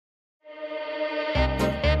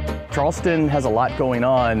Charleston has a lot going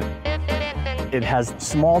on. It has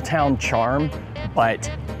small town charm, but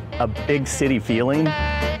a big city feeling.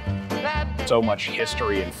 So much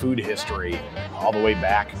history and food history, all the way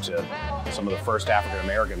back to some of the first African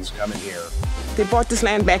Americans coming here. They bought this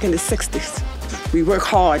land back in the 60s. We work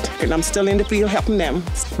hard, and I'm still in the field helping them.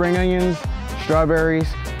 Spring onions, strawberries,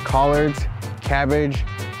 collards, cabbage,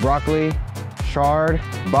 broccoli, chard,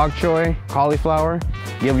 bok choy, cauliflower.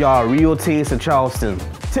 Give y'all a real taste of Charleston.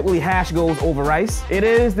 Typically hash goes over rice. It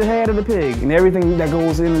is the head of the pig and everything that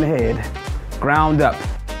goes in the head, ground up.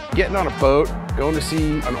 Getting on a boat, going to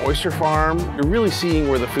see an oyster farm, you're really seeing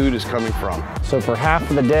where the food is coming from. So for half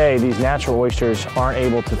of the day, these natural oysters aren't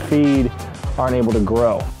able to feed, aren't able to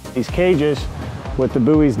grow. These cages, with the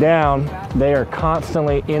buoys down, they are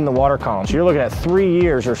constantly in the water column. So you're looking at 3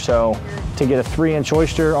 years or so to get a 3-inch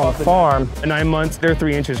oyster on a farm. In 9 months, they're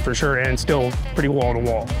 3 inches for sure and still pretty wall to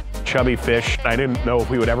wall. Chubby fish. I didn't know if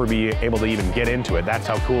we would ever be able to even get into it. That's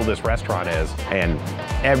how cool this restaurant is. And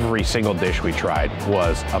every single dish we tried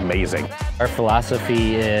was amazing. Our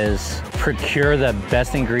philosophy is procure the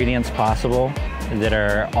best ingredients possible that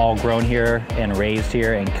are all grown here and raised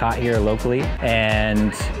here and caught here locally,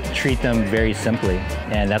 and treat them very simply.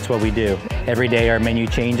 And that's what we do. Every day our menu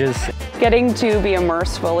changes. Getting to be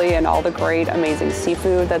immersed fully in all the great, amazing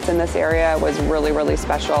seafood that's in this area was really, really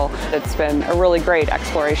special. It's been a really great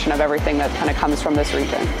exploration of everything that kind of comes from this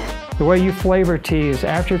region. The way you flavor tea is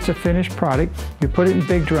after it's a finished product, you put it in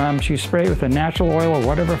big drums, you spray it with a natural oil or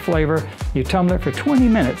whatever flavor, you tumble it for 20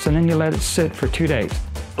 minutes and then you let it sit for 2 days.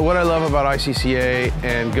 What I love about ICCA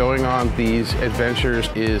and going on these adventures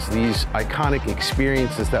is these iconic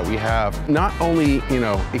experiences that we have. Not only,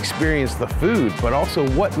 experience the food, but also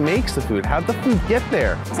what makes the food. How'd the food get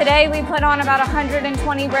there? Today we put on about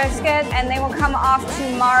 120 briskets and they will come off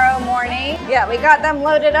tomorrow morning. Yeah, we got them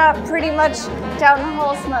loaded up pretty much down the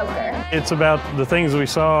whole smoker. It's about the things we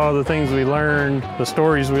saw, the things we learned, the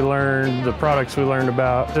stories we learned, the products we learned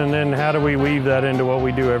about, and then how do we weave that into what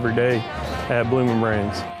we do every day at Bloomin'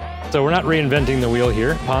 Brands. So we're not reinventing the wheel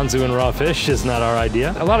here. Ponzu and raw fish is not our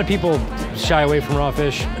idea. A lot of people shy away from raw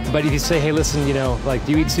fish, but if you say, hey, listen, do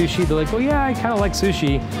you eat sushi? They're like, well, yeah, I kind of like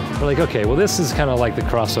sushi. We're like, okay, well, this is kind of like the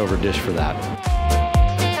crossover dish for that.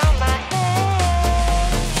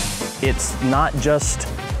 It's not just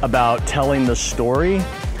about telling the story,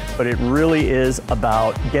 but it really is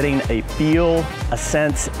about getting a feel, a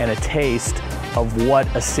sense, and a taste of what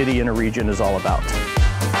a city and a region is all about.